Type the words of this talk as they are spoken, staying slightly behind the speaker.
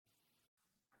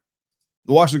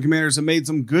The Washington Commanders have made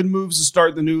some good moves to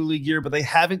start the new league year, but they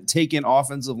haven't taken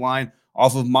offensive line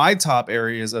off of my top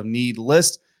areas of need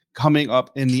list coming up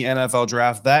in the NFL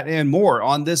draft. That and more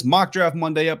on this Mock Draft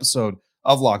Monday episode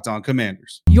of Locked On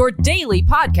Commanders. Your daily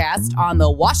podcast on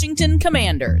the Washington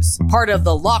Commanders, part of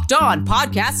the Locked On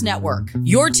Podcast Network.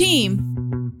 Your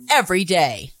team every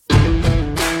day.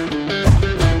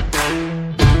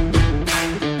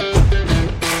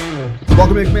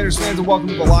 Welcome in, Commanders fans, and welcome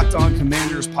to the Locked On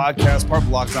Commanders podcast, part of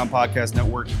the Locked On Podcast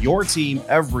Network, your team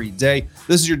every day.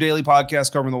 This is your daily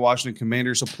podcast covering the Washington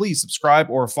Commanders, so please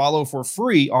subscribe or follow for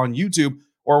free on YouTube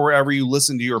or wherever you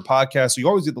listen to your podcast, so you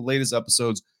always get the latest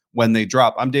episodes when they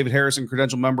drop. I'm David Harrison,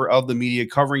 credential member of the media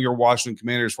covering your Washington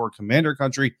Commanders for Commander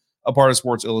Country, a part of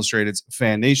Sports Illustrated's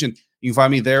Fan Nation. You can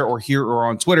find me there or here or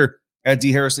on Twitter at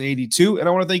dharrison82, and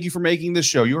I want to thank you for making this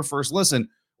show your first listen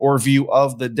or view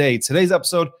of the day. Today's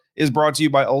episode is brought to you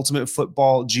by Ultimate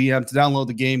Football GM. To download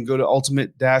the game, go to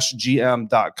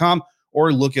ultimate-gm.com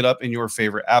or look it up in your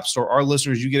favorite app store. Our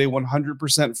listeners, you get a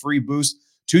 100% free boost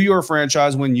to your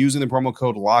franchise when using the promo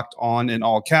code Locked On in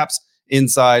all caps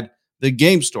inside the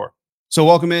game store. So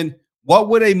welcome in. What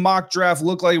would a mock draft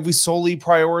look like if we solely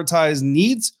prioritize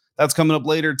needs? That's coming up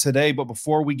later today. But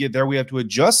before we get there, we have to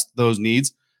adjust those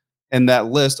needs and that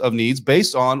list of needs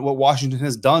based on what Washington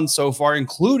has done so far,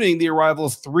 including the arrival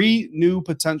of 3 new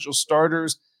potential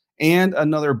starters and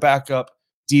another backup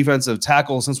defensive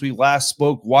tackle. Since we last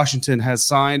spoke, Washington has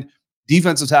signed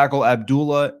defensive tackle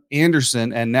Abdullah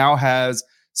Anderson and now has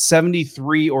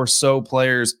 73 or so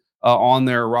players on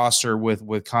their roster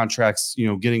with contracts,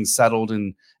 getting settled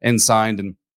and signed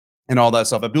and all that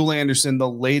stuff. Abdullah Anderson, the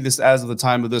latest as of the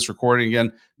time of this recording.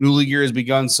 Again, new league year has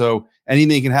begun, so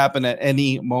anything can happen at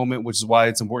any moment, which is why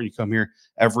it's important you come here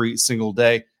every single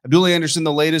day. Abdullah Anderson,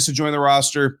 the latest to join the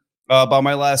roster, by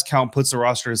my last count, puts the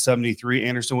roster at 73.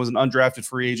 Anderson was an undrafted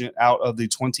free agent out of the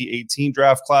 2018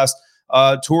 draft class,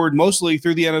 toured mostly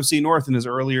through the NFC North in his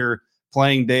earlier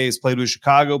playing days, played with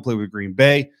Chicago, played with Green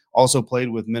Bay, also played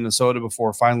with Minnesota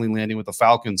before finally landing with the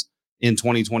Falcons in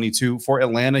 2022. For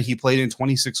Atlanta, he played in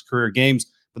 26 career games,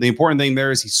 but the important thing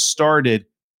there is he started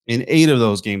in 8 of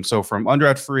those games. So from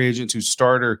undrafted free agent to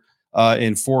starter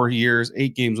in 4 years,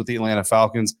 8 games with the Atlanta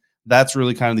Falcons. That's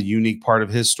really kind of the unique part of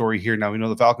his story here. Now, we know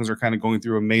the Falcons are kind of going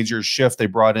through a major shift. They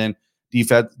brought in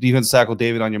defense tackle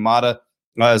David Onyemata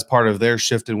as part of their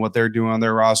shift in what they're doing on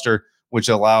their roster, which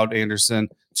allowed Anderson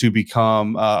to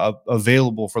become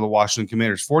available for the Washington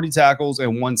Commanders. 40 tackles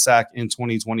and 1 sack in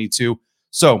 2022.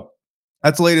 So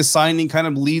that's the latest signing. Kind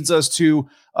of leads us to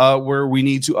where we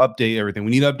need to update everything. We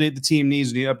need to update the team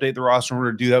needs. We need to update the roster. In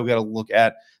order to do that, we got to look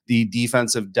at the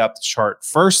defensive depth chart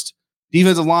first.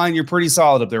 Defensive line, you're pretty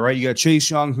solid up there, right? You got Chase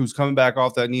Young, who's coming back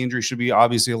off that knee injury, should be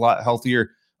obviously a lot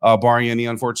healthier, barring any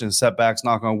unfortunate setbacks,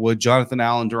 knock on wood. Jonathan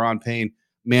Allen, Daron Payne,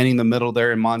 manning the middle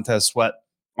there, and Montez Sweat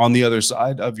on the other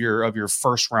side of your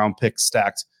first-round pick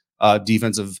stacked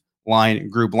defensive line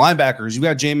group. Linebackers, you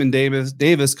got Jamin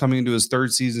Davis coming into his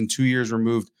 3rd season, 2 years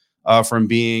removed from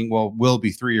being, will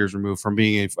be 3 years removed from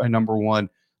being a number 1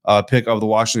 pick of the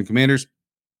Washington Commanders.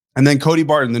 And then Cody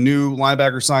Barton, the new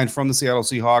linebacker signed from the Seattle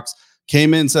Seahawks,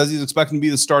 came in, says he's expecting to be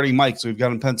the starting Mike. So we've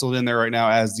got him penciled in there right now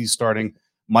as the starting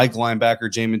Mike linebacker,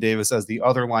 Jamin Davis as the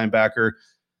other linebacker.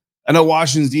 I know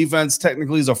Washington's defense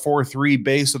technically is a 4-3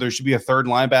 base, so there should be a 3rd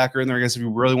linebacker in there. I guess if you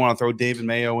really want to throw David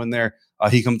Mayo in there,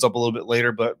 he comes up a little bit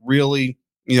later. But really,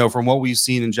 from what we've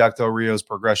seen in Jack Del Rio's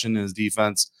progression in his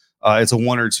defense, it's a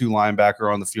 1 or 2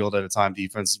 linebacker on the field at a time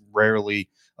defense. Rarely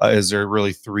is there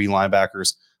really 3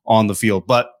 linebackers on the field.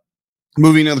 But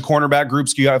moving to the cornerback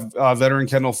groups, you have veteran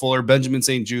Kendall Fuller, Benjamin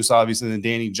St. Juste, obviously, and then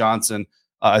Danny Johnson,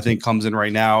 I think, comes in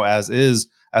right now as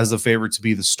the favorite to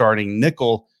be the starting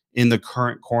nickel in the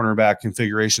current cornerback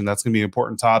configuration. That's going to be an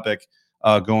important topic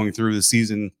going through the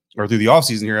season or through the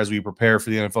offseason here as we prepare for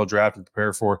the NFL draft and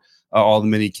prepare for all the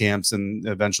mini camps and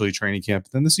eventually training camp.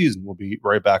 Then the season will be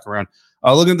right back around.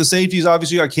 Looking at the safeties,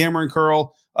 obviously you got Cameron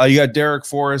Curl. You got Derek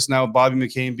Forrest, now Bobby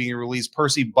McCain being released.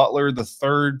 Percy Butler, the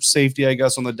 3rd safety, I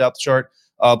guess, on the depth chart,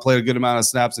 played a good amount of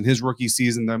snaps in his rookie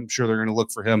season. I'm sure they're going to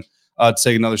look for him to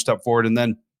take another step forward. And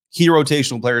then key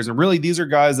rotational players. And really, these are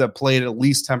guys that played at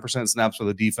least 10% snaps for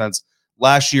the defense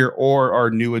last year or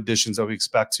are new additions that we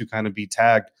expect to kind of be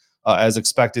tagged as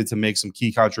expected to make some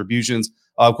key contributions.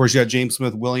 Of course, you got James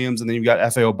Smith-Williams, and then you've got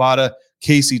Efe Obada,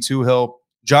 Casey Tuhill,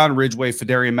 John Ridgeway,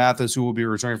 Fedarian Mathis, who will be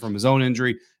returning from his own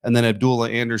injury, and then Abdullah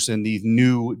Anderson, the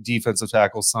new defensive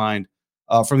tackle signed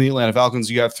from the Atlanta Falcons.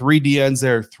 You got 3 DNs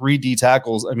there, 3 D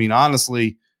tackles. I mean,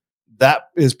 honestly, that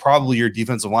is probably your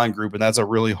defensive line group, and that's a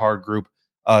really hard group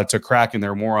to crack, and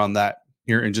there more on that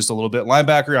here in just a little bit.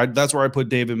 Linebacker, that's where I put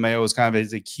David Mayo as kind of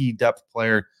as a key depth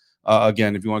player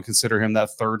Again, if you want to consider him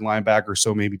that third linebacker,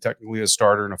 so maybe technically a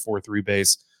starter in a 4-3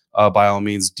 base, by all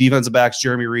means. Defensive backs,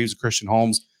 Jeremy Reeves, Christian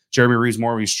Holmes. Jeremy Reeves,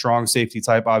 more of a strong safety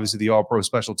type, obviously the all-pro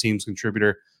special teams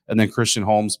contributor. And then Christian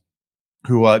Holmes,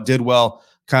 who did well,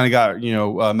 kind of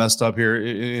got, messed up here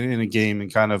in a game,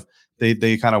 and kind of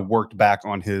they kind of worked back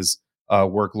on his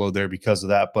workload there because of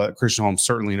that. But Christian Holmes,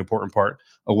 certainly an important part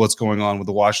of what's going on with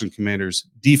the Washington Commanders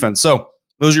defense. So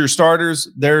those are your starters.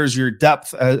 There's your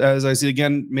depth. As I see,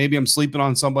 again, maybe I'm sleeping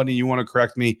on somebody. You want to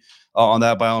correct me on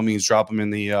that, by all means, drop them in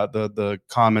the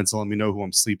comments and let me know who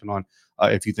I'm sleeping on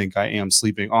if you think I am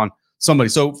sleeping on somebody.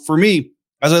 So for me,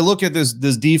 as I look at this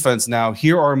defense now,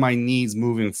 here are my needs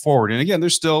moving forward. And again,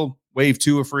 there's still wave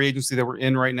 2 of free agency that we're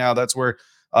in right now. That's where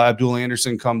Abdullah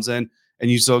Anderson comes in, and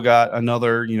you still got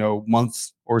another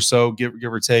month or so, give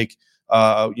or take,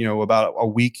 about a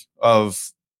week of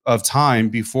time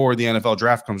before the NFL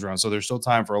draft comes around. So there's still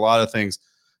time for a lot of things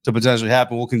to potentially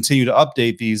happen. We'll continue to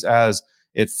update these as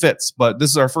it fits. But this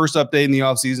is our first update in the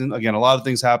offseason. Again, a lot of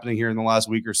things happening here in the last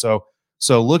week or so.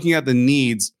 So looking at the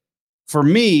needs, for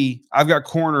me, I've got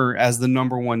corner as the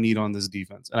number one need on this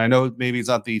defense. And I know maybe it's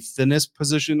not the thinnest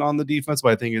position on the defense,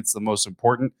 but I think it's the most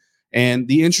important. And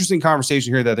the interesting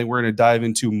conversation here that I think we're going to dive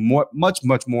into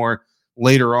much more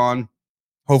later on,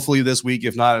 hopefully this week,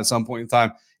 if not at some point in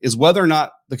time, is whether or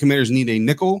not the Commanders need a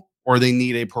nickel or they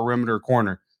need a perimeter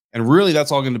corner. And really,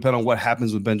 that's all going to depend on what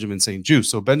happens with Benjamin St-Juste.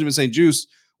 So Benjamin St-Juste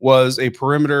was a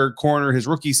perimeter corner his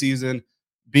rookie season,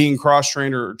 being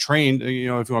cross-trained or trained, if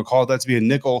you want to call it that, to be a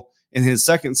nickel in his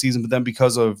second season. But then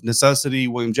because of necessity,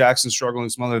 William Jackson struggling,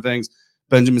 some other things,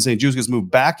 Benjamin St-Juste gets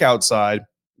moved back outside,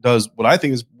 does what I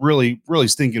think is really, really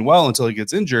stinking well until he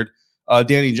gets injured.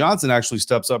 Danny Johnson actually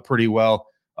steps up pretty well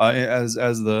as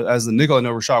the nickel. I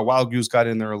know Rashad Wildgoose got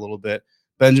in there a little bit.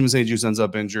 Benjamin St-Juste ends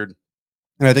up injured,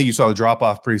 and I think you saw the drop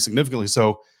off pretty significantly.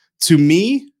 So to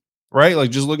me, right,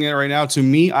 like just looking at it right now, to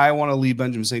me, I want to leave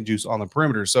Benjamin St-Juste on the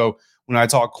perimeter. So when I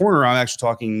talk corner, I'm actually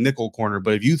talking nickel corner.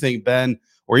 But if you think Ben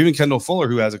or even Kendall Fuller,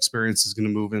 who has experience, is going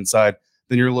to move inside,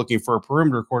 then you're looking for a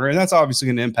perimeter corner, and that's obviously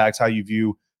going to impact how you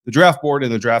view the draft board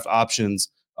and the draft options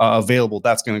available.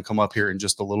 That's going to come up here in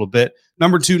just a little bit.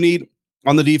 Number 2 need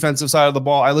on the defensive side of the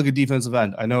ball, I look at defensive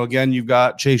end. I know, again, you've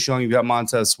got Chase Young, you've got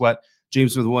Montez Sweat.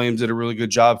 James Smith-Williams did a really good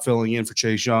job filling in for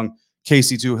Chase Young.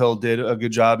 Casey Hill did a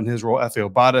good job in his role. F.A.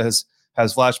 Obata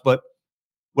has flashed. But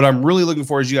what I'm really looking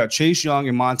for is you got Chase Young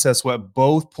and Montez Sweat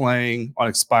both playing on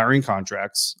expiring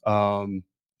contracts.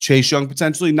 Chase Young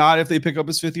potentially not if they pick up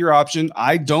his 5th-year option.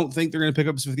 I don't think they're going to pick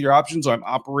up his 5th-year option, so I'm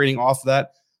operating off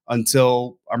that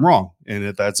until I'm wrong. And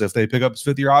if they pick up his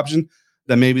 5th-year option,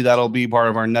 then maybe that'll be part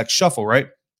of our next shuffle, right?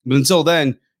 But until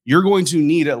then, you're going to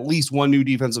need at least one new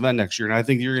defensive end next year. And I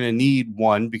think you're going to need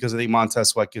one because I think Montez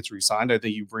Sweat gets re-signed. I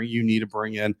think you need to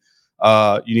bring in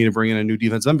a new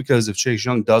defensive end, because if Chase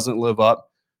Young doesn't live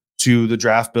up to the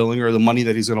draft billing or the money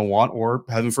that he's going to want, or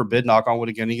heaven forbid, knock on wood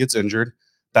again, he gets injured,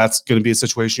 that's going to be a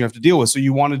situation you have to deal with. So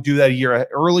you want to do that a year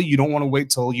early. You don't want to wait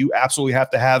till you absolutely have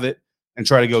to have it and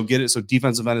try to go get it. So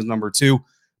defensive end is number 2.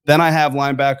 Then I have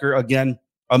linebacker. Again,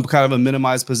 I'm kind of a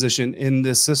minimized position in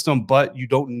this system, but you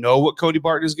don't know what Cody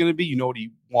Barton is going to be. You know what you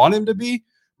want him to be,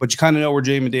 but you kind of know where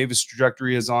Jamin Davis'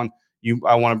 trajectory is on.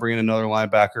 I want to bring in another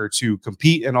linebacker to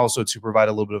compete and also to provide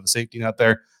a little bit of a safety net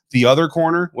there. The other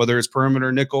corner, whether it's perimeter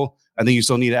or nickel, I think you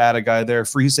still need to add a guy there.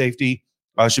 Free safety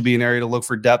should be an area to look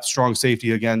for depth. Strong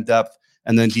safety, again, depth,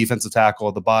 and then defensive tackle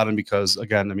at the bottom, because,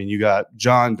 again, I mean, you got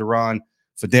John, Duran,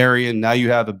 Fedarian. Now you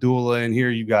have Abdullah in here.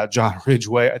 You got John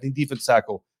Ridgeway. I think defensive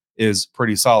tackle is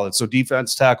pretty solid. So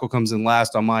defense tackle comes in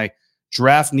last on my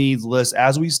draft needs list.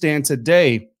 As we stand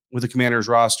today with the Commanders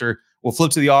roster, we'll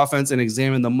flip to the offense and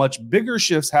examine the much bigger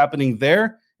shifts happening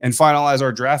there and finalize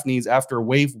our draft needs after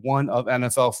wave 1 of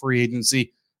NFL free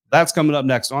agency. That's coming up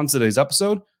next on today's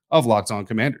episode of Locked On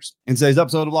Commanders. And today's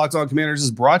episode of Locked On Commanders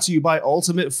is brought to you by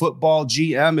Ultimate Football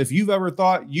GM. If you've ever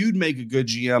thought you'd make a good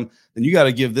GM, then you got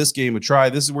to give this game a try.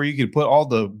 This is where you can put all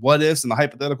the what ifs and the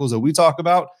hypotheticals that we talk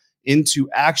about into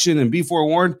action. And be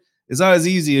forewarned, it's not as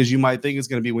easy as you might think it's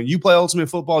going to be. When you play Ultimate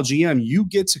Football GM, you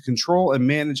get to control and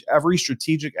manage every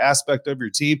strategic aspect of your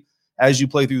team as you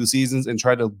play through the seasons and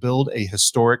try to build a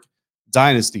historic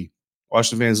dynasty.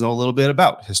 Washington fans know a little bit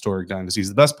about historic dynasties.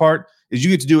 The best part is you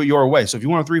get to do it your way. So if you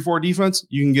want a 3-4 defense,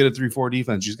 you can get a 3-4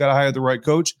 defense. You just got to hire the right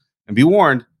coach, and be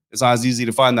warned, it's not as easy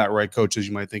to find that right coach as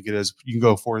you might think it is. You can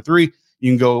go 4-3.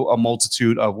 You can go a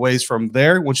multitude of ways from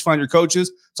there. Once you find your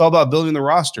coaches, it's all about building the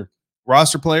roster.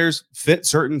 Roster players fit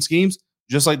certain schemes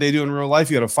just like they do in real life.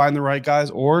 You got to find the right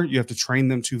guys, or you have to train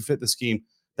them to fit the scheme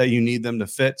that you need them to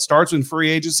fit. Starts in free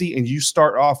agency, and you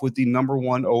start off with the number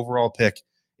 1 overall pick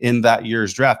in that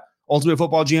year's draft. Ultimate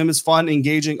Football GM is fun,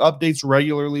 engaging, updates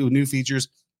regularly with new features,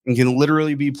 and can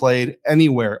literally be played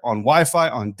anywhere on Wi-Fi,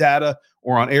 on data,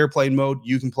 or on airplane mode.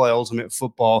 You can play Ultimate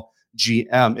Football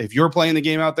GM. If you're playing the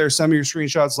game out there, send me your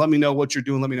screenshots. Let me know what you're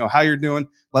doing. Let me know how you're doing.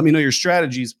 Let me know your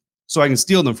strategies so I can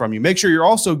steal them from you. Make sure you're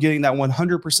also getting that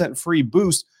 100% free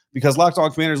boost, because Locked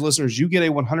On Commanders listeners, you get a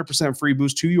 100% free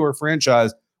boost to your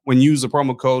franchise when you use the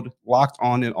promo code Locked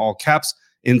On in all caps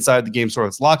inside the game store.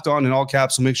 It's Locked On in all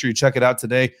caps, so make sure you check it out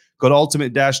today. Go to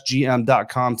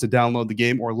ultimate-gm.com to download the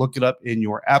game or look it up in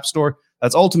your app store.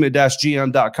 That's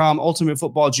ultimate-gm.com. Ultimate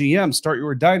Football GM. Start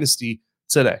your dynasty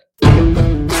today.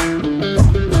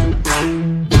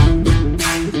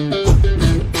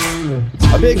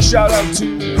 A big shout out to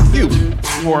you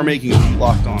for making the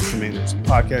Locked On Commanders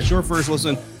podcast your first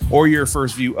listen or your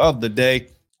first view of the day.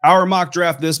 Our mock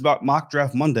draft this mock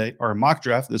draft Monday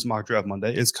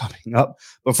is coming up.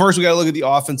 But first, we got to look at the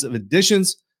offensive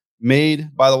additions made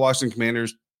by the Washington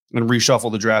Commanders and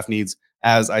reshuffle the draft needs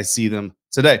as I see them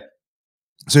today.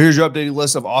 So here's your updated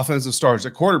list of offensive starters.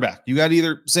 At quarterback, you got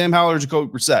either Sam Howell or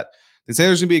Jacoby Brissett. They say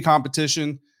there's going to be a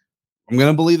competition. I'm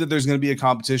going to believe that there's going to be a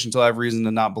competition until I have reason to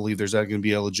not believe there's going to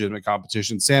be a legitimate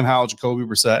competition. Sam Howell, Jacoby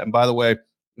Brissett. And by the way,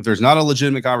 if there's not a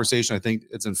legitimate conversation, I think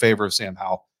it's in favor of Sam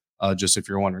Howell, just if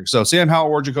you're wondering. So Sam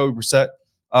Howell or Jacoby Brissett,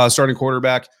 starting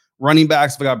quarterback. Running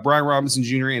backs, I've got Brian Robinson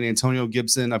Jr. and Antonio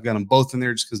Gibson. I've got them both in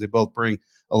there just because they both bring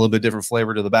a little bit different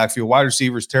flavor to the backfield. Wide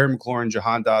receivers, Terry McLaurin,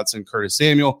 Jahan Dotson, Curtis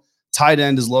Samuel. Tight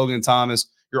end is Logan Thomas.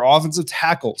 Your offensive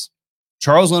tackles,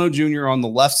 Charles Leno Jr. on the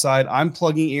left side. I'm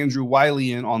plugging Andrew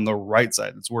Wiley in on the right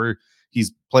side. That's where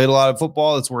he's played a lot of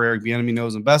football. That's where Eric Bieniemy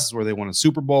knows him best. It's where they won a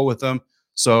Super Bowl with him.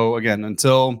 So again,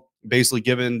 until basically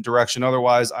given direction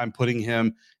otherwise, I'm putting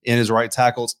him in his right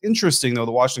tackle. It's interesting, though,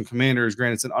 the Washington Commanders,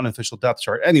 granted it's an unofficial depth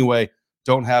chart anyway,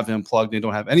 don't have him plugged in,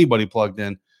 don't have anybody plugged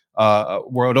in,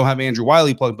 don't have Andrew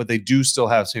Wiley plugged, but they do still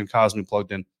have Sam Cosmi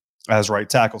plugged in as right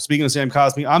tackle. Speaking of Sam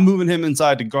Cosmi, I'm moving him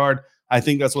inside to guard. I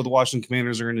think that's what the Washington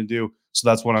Commanders are going to do, so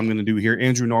that's what I'm going to do here.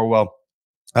 Andrew Norwell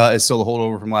is still a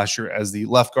holdover from last year as the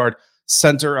left guard.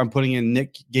 Center, I'm putting in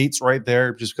Nick Gates right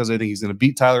there just because I think he's going to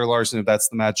beat Tyler Larson if that's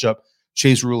the matchup.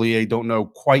 Chase Roulier, don't know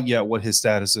quite yet what his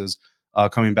status is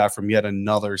coming back from yet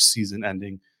another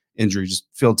season-ending injury. Just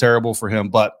feel terrible for him,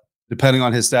 but depending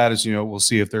on his status, we'll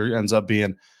see if there ends up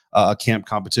being a camp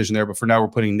competition there. But for now, we're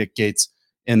putting Nick Gates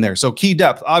in there. So key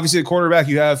depth. Obviously, at quarterback,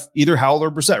 you have either Howell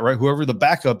or Brissett, right? Whoever the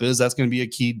backup is, that's going to be a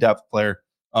key depth player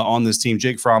on this team.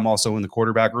 Jake Fromm also in the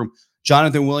quarterback room.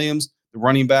 Jonathan Williams, the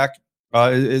running back,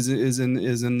 is in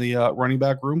the running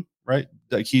back room, right?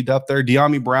 That key depth there.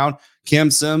 De'Ami Brown,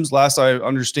 Cam Sims. Last I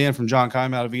understand from John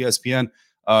Keim out of ESPN,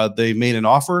 they made an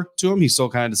offer to him. He's still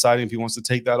kind of deciding if he wants to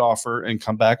take that offer and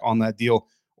come back on that deal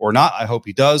or not. I hope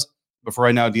he does. But for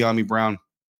right now, De'Ami Brown.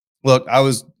 Look, I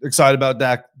was excited about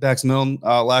Dax Milne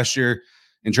last year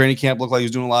in training camp. Looked like he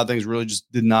was doing a lot of things. Really just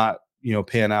did not,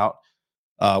 pan out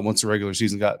once the regular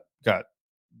season got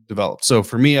developed. So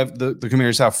for me, the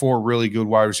Commanders have four really good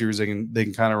wide receivers. They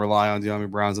can kind of rely on. De'Ami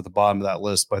Brown's at the bottom of that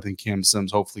list, but I think Cam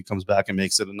Sims hopefully comes back and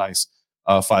makes it a nice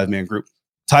five-man group.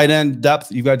 Tight end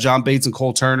depth, you've got John Bates and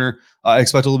Cole Turner. I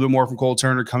expect a little bit more from Cole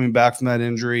Turner coming back from that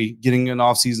injury, getting an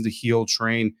offseason to heal,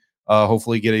 train,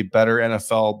 hopefully get a better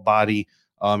NFL body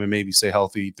and maybe stay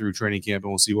healthy through training camp,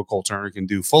 and we'll see what Cole Turner can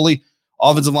do fully.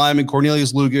 Offensive lineman,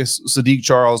 Cornelius Lucas, Sadiq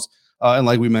Charles, and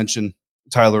like we mentioned,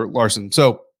 Tyler Larson.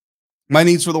 So my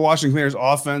needs for the Washington Commanders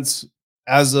offense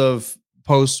as of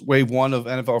post wave one of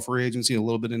NFL free agency, a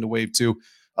little bit into wave two.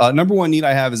 Number one need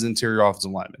I have is interior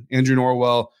offensive lineman. Andrew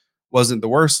Norwell wasn't the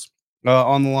worst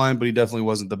on the line, but he definitely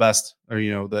wasn't the best, or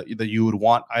that you would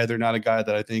want either. Not a guy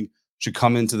that I think should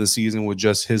come into the season with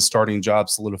just his starting job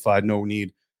solidified, no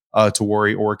need to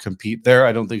worry or compete there.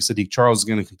 I don't think Sadiq Charles is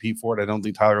going to compete for it. I don't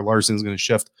think Tyler Larson is going to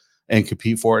shift and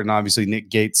compete for it. And obviously Nick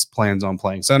Gates plans on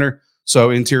playing center.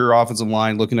 So interior offensive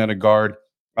line, looking at a guard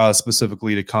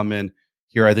specifically to come in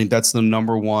here. I think that's the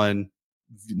number one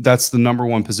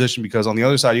position, because on the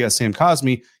other side, you got Sam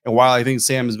Cosmi. And while I think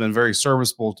Sam has been very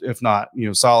serviceable, if not,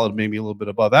 solid, maybe a little bit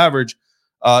above average,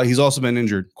 he's also been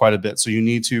injured quite a bit. So you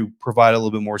need to provide a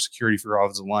little bit more security for your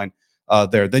offensive line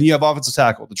there. Then you have offensive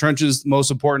tackle. The trenches, most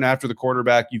important after the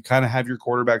quarterback. You kind of have your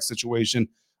quarterback situation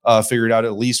figured out,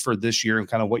 at least for this year, and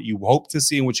kind of what you hope to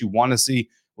see and what you want to see.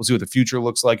 We'll see what the future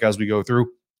looks like as we go through.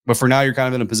 But for now, you're kind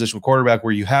of in a position with quarterback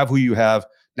where you have who you have.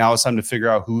 Now it's time to figure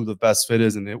out who the best fit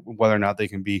is and whether or not they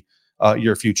can be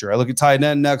your future. I look at tight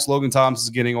end next. Logan Thomas is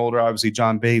getting older. Obviously,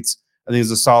 John Bates, I think,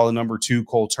 is a solid number two.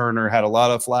 Cole Turner had a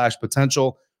lot of flash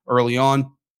potential early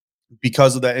on.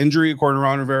 Because of that injury, according to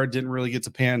Ron Rivera, didn't really get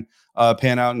to pan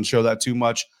out and show that too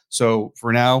much. So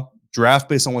for now, draft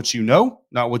based on what you know,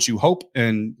 not what you hope.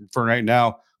 And for right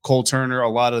now, Cole Turner, a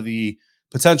lot of the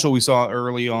potential we saw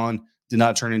early on did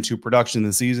not turn into production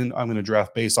this season. I'm going to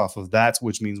draft based off of that,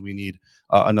 which means we need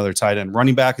another tight end.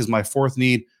 Running back is my fourth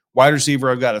need. Wide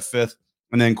receiver, I've got a fifth.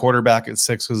 And then quarterback at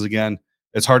six, because again,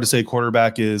 it's hard to say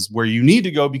quarterback is where you need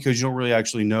to go because you don't really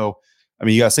actually know. I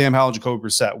mean, you got Sam Howell and Jacoby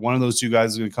Brissett. One of those two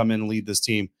guys is going to come in and lead this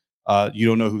team. You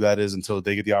don't know who that is until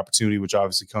they get the opportunity, which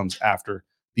obviously comes after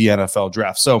the NFL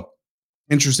draft. So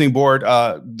interesting board.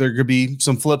 There could be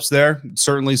some flips there.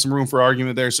 Certainly some room for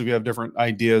argument there. So if you have different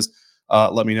ideas,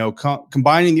 let me know.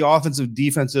 Combining the offensive,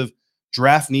 defensive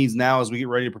draft needs now as we get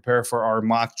ready to prepare for our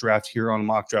mock draft here on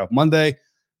Mock Draft Monday.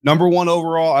 Number one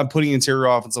overall, I'm putting interior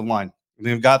offensive line.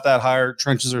 They've got that higher.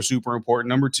 Trenches are super important.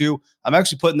 Number two, I'm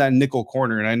actually putting that nickel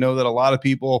corner. And I know that a lot of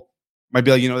people might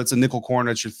be like, it's a nickel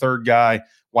corner. It's your third guy.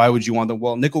 Why would you want them?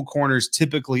 Well, nickel corners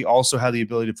typically also have the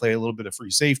ability to play a little bit of free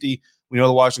safety. We know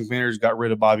the Washington Commanders got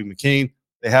rid of Bobby McCain.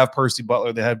 They have Percy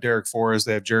Butler. They have Derek Forrest.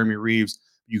 They have Jeremy Reeves.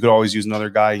 You could always use another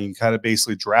guy. You can kind of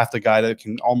basically draft a guy that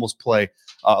can almost play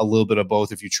a little bit of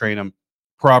both if you train him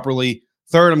properly.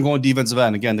 Third, I'm going defensive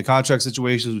end. Again, the contract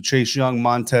situations with Chase Young,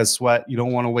 Montez Sweat, you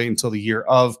don't want to wait until the year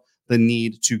of the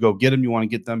need to go get them. You want to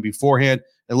get them beforehand.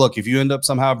 And look, if you end up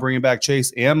somehow bringing back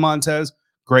Chase and Montez,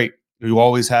 great. You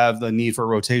always have the need for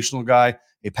a rotational guy,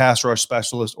 a pass rush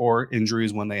specialist, or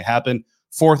injuries when they happen.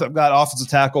 Fourth, I've got offensive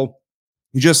tackle.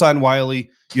 You just signed Wiley.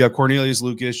 You have Cornelius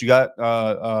Lucas. You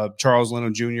got Charles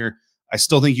Leno Jr. I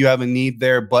still think you have a need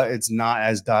there, but it's not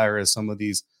as dire as some of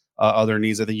these other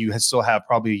needs. I think you still have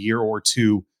probably a year or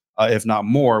two, if not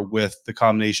more, with the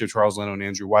combination of Charles Leno and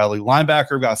Andrew Wiley.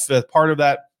 Linebacker got fifth. Part of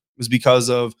that was because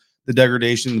of the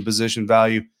degradation in the position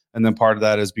value. And then part of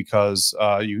that is because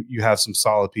you have some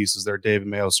solid pieces there. David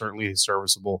Mayo, certainly a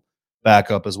serviceable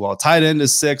backup as well. Tight end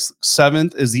is sixth.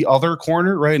 Seventh is the other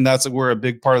corner, right? And that's where a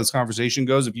big part of this conversation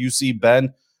goes. If you see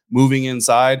Ben moving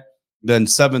inside, then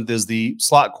seventh is the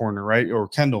slot corner, right? Or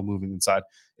Kendall moving inside.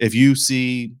 If you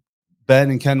see Ben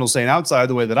and Kendall staying outside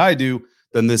the way that I do,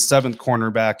 then this seventh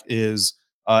cornerback is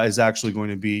actually going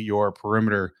to be your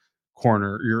perimeter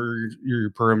corner, your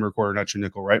perimeter corner, not your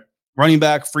nickel, right? Running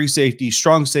back, free safety,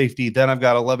 strong safety. Then I've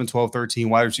got 11, 12, 13,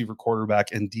 wide receiver,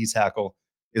 quarterback, and D tackle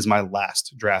is my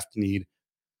last draft need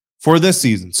for this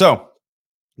season. So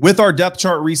with our depth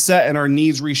chart reset and our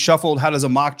needs reshuffled, how does a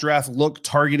mock draft look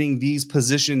targeting these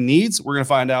position needs? We're going to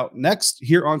find out next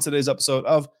here on today's episode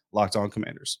of Locked On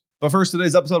Commanders. But first,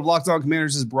 today's episode of Locked On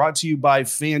Commanders is brought to you by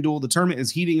FanDuel. The tournament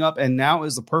is heating up, and now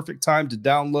is the perfect time to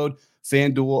download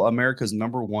FanDuel, America's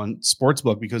 #1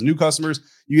 sportsbook, because new customers,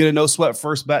 you get a no-sweat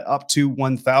first bet up to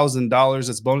 $1,000.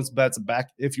 That's bonus bets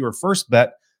back if your first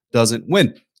bet doesn't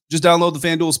win. Just download the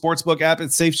FanDuel Sportsbook app.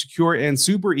 It's safe, secure, and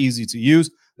super easy to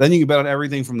use. Then you can bet on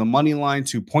everything from the money line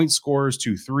to point scores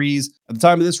to threes. At the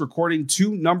time of this recording,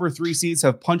 2 number 3 seeds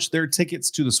have punched their tickets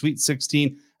to the Sweet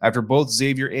 16 after both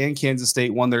Xavier and Kansas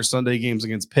State won their Sunday games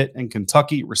against Pitt and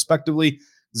Kentucky, respectively.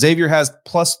 Xavier has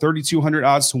plus 3,200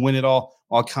 odds to win it all,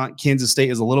 while Kansas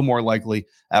State is a little more likely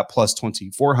at plus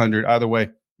 2,400. Either way,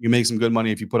 you make some good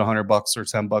money if you put $100 or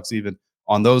 $10 even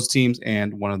on those teams,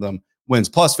 and one of them wins.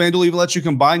 Plus, FanDuel even lets you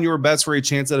combine your bets for a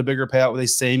chance at a bigger payout with a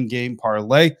same-game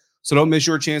parlay. So don't miss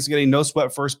your chance to get a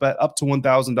no-sweat first bet up to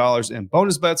 $1,000 in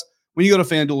bonus bets when you go to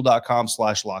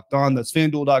FanDuel.com/lockedon. That's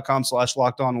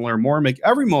FanDuel.com/lockedon to learn more. Make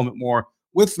every moment more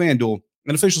with FanDuel,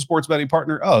 an official sports betting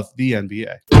partner of the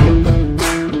NBA.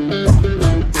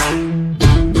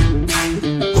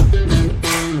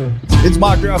 It's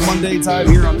Mock Draft Monday time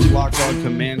here on the Locked On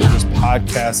Commanders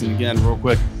podcast. And again, real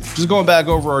quick, just going back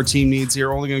over our team needs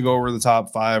here. Only going to go over the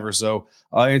top 5 or so.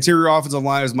 Interior offensive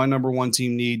line is my #1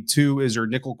 team need. 2 is your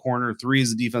nickel corner. 3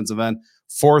 is the defensive end.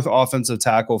 4th, offensive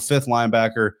tackle. 5th,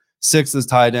 linebacker. 6th is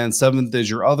tight end. 7th is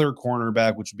your other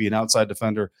cornerback, which would be an outside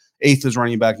defender. 8th is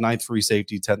running back. 9th, free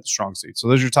safety. 10th, strong safety. So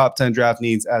those are your top 10 draft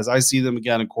needs as I see them,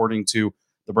 again, according to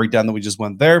the breakdown that we just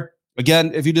went there.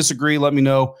 Again, if you disagree, let me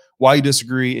know why you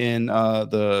disagree in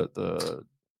the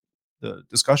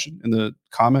discussion in the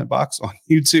comment box on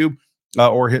YouTube,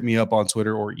 or hit me up on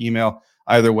Twitter or email.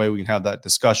 Either way, we can have that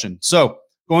discussion. So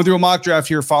going through a mock draft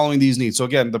here following these needs. So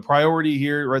again, the priority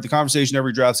here, right, the conversation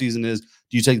every draft season is,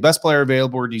 do you take the best player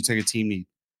available or do you take a team need?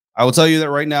 I will tell you that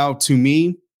right now, to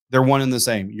me, they're one and the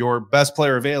same. Your best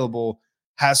player available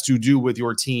has to do with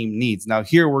your team needs. Now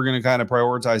here, we're going to kind of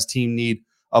prioritize team need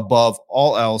above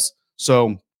all else.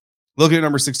 So looking at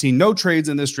number 16, no trades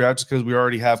in this draft just because we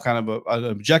already have kind of an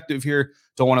objective here.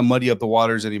 Don't want to muddy up the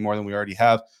waters any more than we already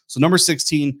have. So number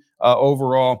 16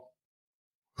 overall,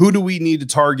 Who do we need to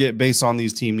target based on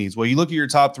these team needs? Well, you look at your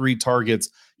top 3 targets.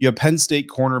 You have Penn State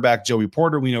cornerback Joey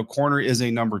Porter. We know corner is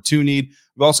a number 2 need.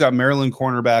 We've also got Maryland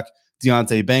cornerback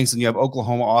Deonte Banks, and you have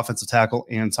Oklahoma offensive tackle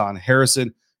Anton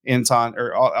Harrison.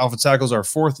 Offensive tackle is our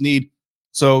 4th need.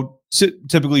 So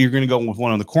typically you're going to go with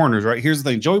one of the corners, right? Here's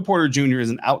the thing. Joey Porter Jr. is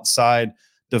an outside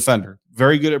defender.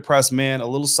 Very good at press man, a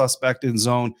little suspect in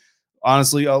zone.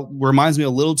 Honestly, reminds me a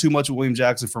little too much of William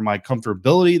Jackson for my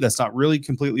comfortability. That's not really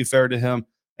completely fair to him.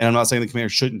 And I'm not saying the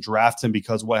Commanders shouldn't draft him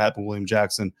because of what happened with William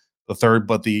Jackson III,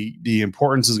 but the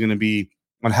importance is going to be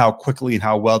on how quickly and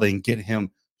how well they can get him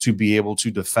to be able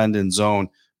to defend in zone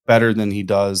better than he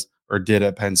does or did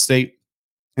at Penn State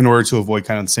in order to avoid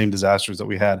kind of the same disasters that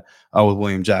we had with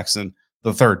William Jackson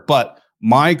III. But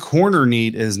my corner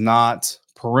need is not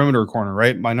perimeter corner,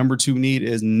 right? My number 2 need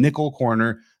is nickel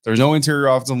corner. There's no interior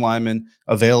offensive lineman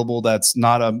available. That's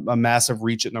not a massive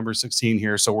reach at number 16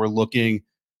 here. So we're looking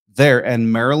there.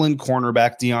 And Maryland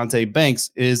cornerback Deonte Banks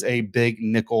is a big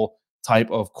nickel type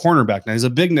of cornerback. Now, he's a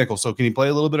big nickel. So can he play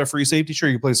a little bit of free safety? Sure,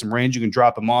 you can play some range. You can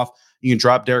drop him off. You can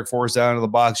drop Derek Forrest down into the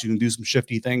box. You can do some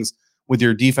shifty things with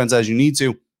your defense as you need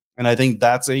to. And I think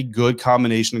that's a good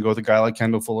combination to go with a guy like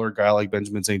Kendall Fuller, a guy like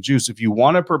Benjamin St. Juste. If you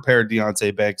want to prepare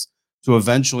Deonte Banks to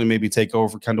eventually maybe take over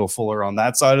for Kendall Fuller on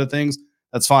that side of things,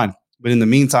 that's fine. But in the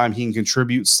meantime, he can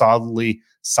contribute solidly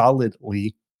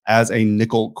as a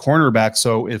nickel cornerback.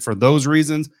 So for those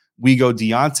reasons, we go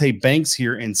Deonte Banks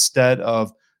here instead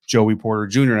of Joey Porter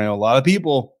Jr. And I know a lot of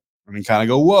people, kind of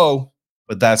go, whoa,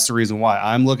 but that's the reason why.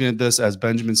 I'm looking at this as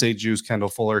Benjamin St. Juste, Kendall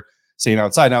Fuller staying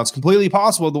outside. Now, it's completely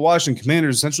possible the Washington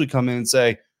Commanders essentially come in and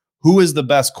say, who is the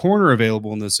best corner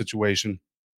available in this situation?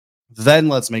 Then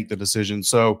let's make the decision.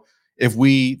 So if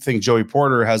we think Joey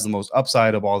Porter has the most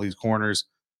upside of all these corners,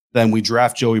 then we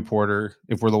draft Joey Porter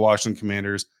if we're the Washington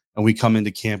Commanders, and we come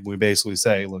into camp and we basically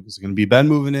say, look, is it going to be Ben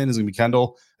moving in? Is it going to be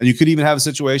Kendall? And you could even have a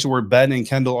situation where Ben and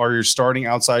Kendall are your starting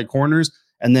outside corners,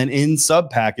 and then in sub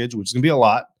package, which is going to be a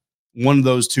lot, one of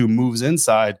those two moves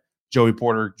inside, Joey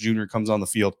Porter Jr. comes on the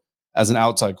field as an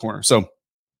outside corner. So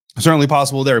certainly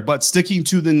possible there. But sticking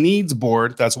to the needs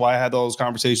board, that's why I had those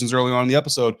conversations early on in the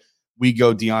episode, we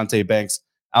go Deonte Banks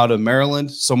out of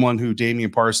Maryland, someone who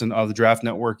Damian Parson of the Draft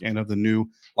Network and of the new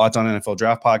Locked On NFL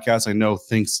Draft podcast, I know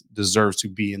thinks deserves to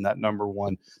be in that number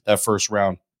 1, that first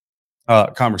round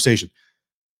conversation.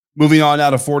 Moving on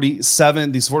now to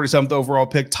 47, this 47th overall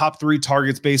pick, top 3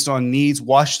 targets based on needs.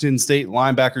 Washington State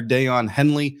linebacker Deion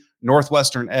Henley,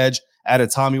 Northwestern edge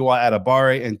Adetomiwa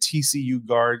Adebawore, and TCU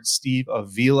guard Steve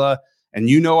Avila. And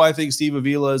I think Steve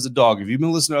Avila is a dog. If you've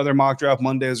been listening to other Mock Draft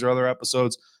Mondays or other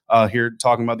episodes here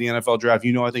talking about the NFL draft,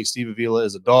 I think Steve Avila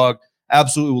is a dog.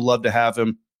 Absolutely would love to have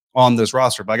him on this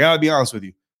roster. But I got to be honest with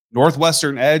you,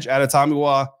 Northwestern edge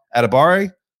Adetomiwa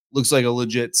Adebawore looks like a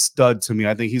legit stud to me.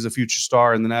 I think he's a future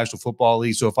star in the National Football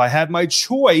League. So if I had my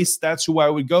choice, that's who I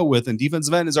would go with. And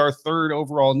defensive end is our 3rd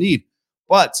overall need.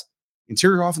 But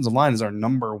interior offensive line is our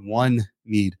number 1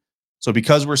 need. So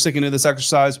because we're sticking to this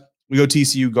exercise, we go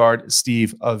TCU guard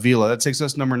Steve Avila. That takes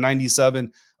us number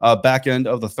 97, back end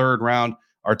of the 3rd round.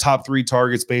 Our top 3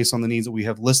 targets based on the needs that we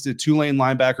have listed: Tulane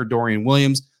linebacker Dorian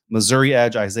Williams, Missouri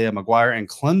edge Isaiah McGuire, and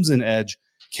Clemson edge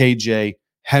KJ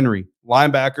Henry.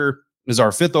 Linebacker is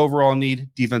our 5th overall need.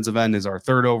 Defensive end is our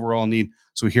 3rd overall need.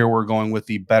 So here we're going with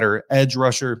the better edge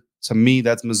rusher. To me,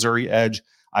 that's Missouri edge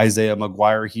Isaiah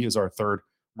McGuire. He is our 3rd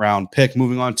round pick.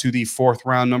 Moving on to the 4th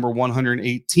round, number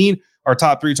 118. Our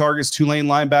top 3 targets: Tulane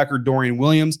linebacker Dorian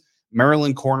Williams,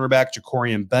 Maryland cornerback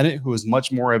Jacorian Bennett, who is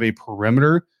much more of a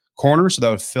perimeter corner. So that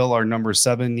would fill our number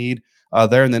 7 need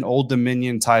there. And then Old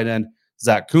Dominion tight end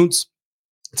Zach Kuntz.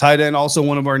 Tight end, also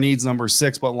one of our needs, number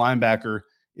 6, but linebacker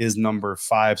is number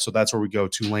 5. So that's where we go,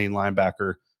 Tulane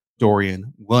linebacker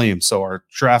Dorian Williams. So our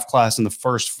draft class in the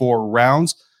first 4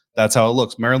 rounds, that's how it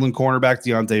looks. Maryland cornerback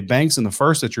Deonte Banks in the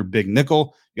first. That's your big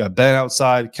nickel. You got Ben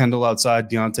outside, Kendall outside.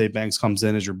 Deonte Banks comes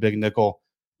in as your big nickel.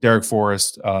 Derek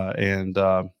Forrest and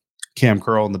Cam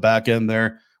Curl in the back end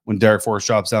there. When Derek Forrest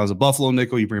drops down as a Buffalo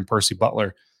nickel, you bring Percy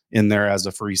Butler in there as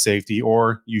a free safety,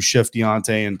 or you shift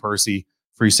Deonte and Percy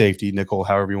free safety, nickel,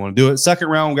 however you want to do it. Second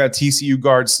round, we got TCU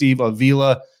guard Steve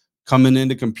Avila coming in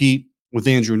to compete with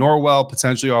Andrew Norwell,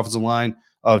 potentially offensive line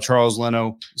of Charles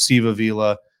Leno, Steve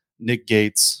Avila, Nick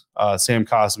Gates, Sam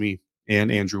Cosmi,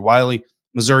 and Andrew Wiley.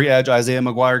 Missouri edge Isaiah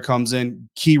McGuire comes in,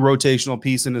 key rotational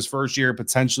piece in his first year,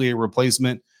 potentially a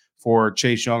replacement for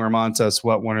Chase Young or Montez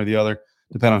Sweat, one or the other,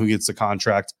 depending on who gets the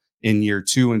contract in year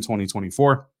 2 in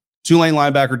 2024. Tulane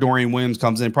linebacker Dorian Williams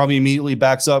comes in, probably immediately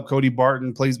backs up Cody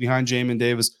Barton, plays behind Jamin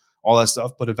Davis, all that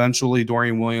stuff. But eventually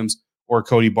Dorian Williams or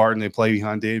Cody Barton, they play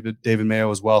behind David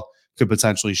Mayo as well, could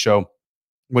potentially show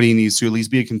what he needs to at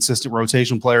least be a consistent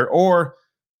rotation player, or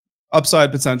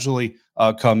upside potentially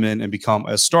come in and become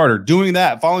a starter. Doing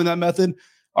that, following that method,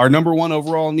 our number one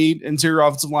overall need, interior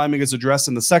offensive lineman, gets addressed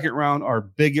in the second round. Our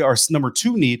number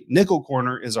two need, nickel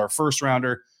corner, is our first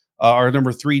rounder. Our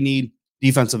number three need,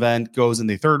 defensive end, goes in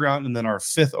the third round. And then our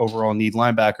fifth overall need,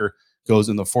 linebacker, goes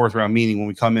in the fourth round, meaning when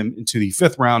we come into the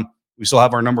fifth round, we still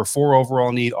have our number 4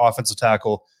 overall need, offensive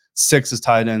tackle. 6 is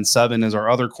tight end. 7 is our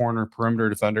other corner, perimeter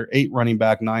defender. 8 running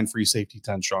back. 9 free safety.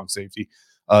 10 strong safety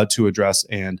to address,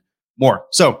 and more.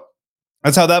 So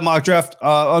that's how that mock draft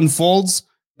unfolds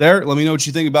there. Let me know what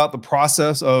you think about the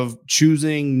process of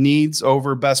choosing needs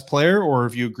over best player, or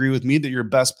if you agree with me that your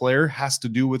best player has to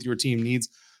do with your team needs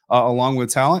along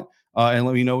with talent. And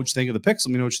let me know what you think of the picks.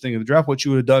 Let me know what you think of the draft, what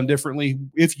you would have done differently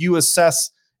if you assess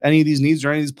any of these needs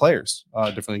or any of these players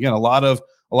differently. Again, a lot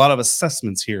of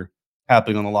assessments here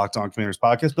happening on the Locked On Commanders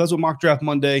podcast, but that's what Mock Draft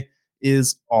Monday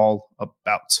is all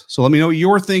about. So let me know what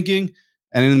you're thinking.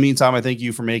 And in the meantime, I thank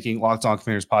you for making Locked On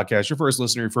Commanders podcast your first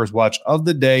listener, your first watch of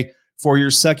the day. For your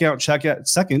second, check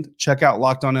out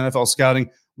Locked On NFL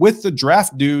Scouting with the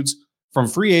draft dudes, from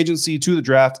free agency to the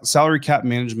draft, salary cap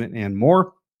management, and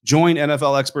more. Join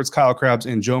NFL experts Kyle Krabs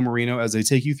and Joe Marino as they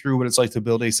take you through what it's like to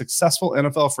build a successful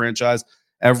NFL franchise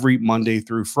every Monday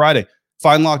through Friday.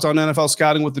 Find Locked On NFL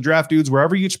Scouting with the draft dudes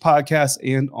wherever you get your podcasts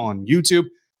and on YouTube.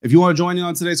 If you want to join in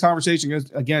on today's conversation,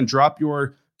 again, drop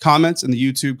your comments in the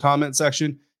YouTube comment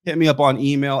section. Hit me up on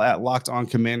email at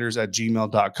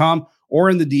lockedoncommanders@gmail.com, or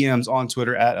in the DMs on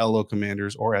Twitter at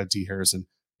LOCommanders or at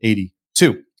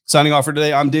DHarrison82. Signing off for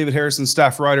today, I'm David Harrison,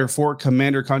 staff writer for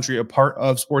Commander Country, a part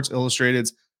of Sports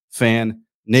Illustrated's Fan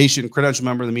Nation, credential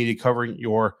member of the media covering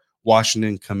your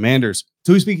Washington Commanders.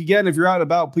 Till we speak again, if you're out and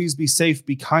about, please be safe,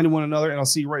 be kind to one another, and I'll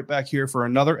see you right back here for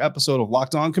another episode of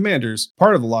Locked On Commanders,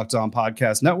 part of the Locked On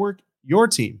Podcast Network, your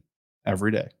team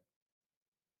every day.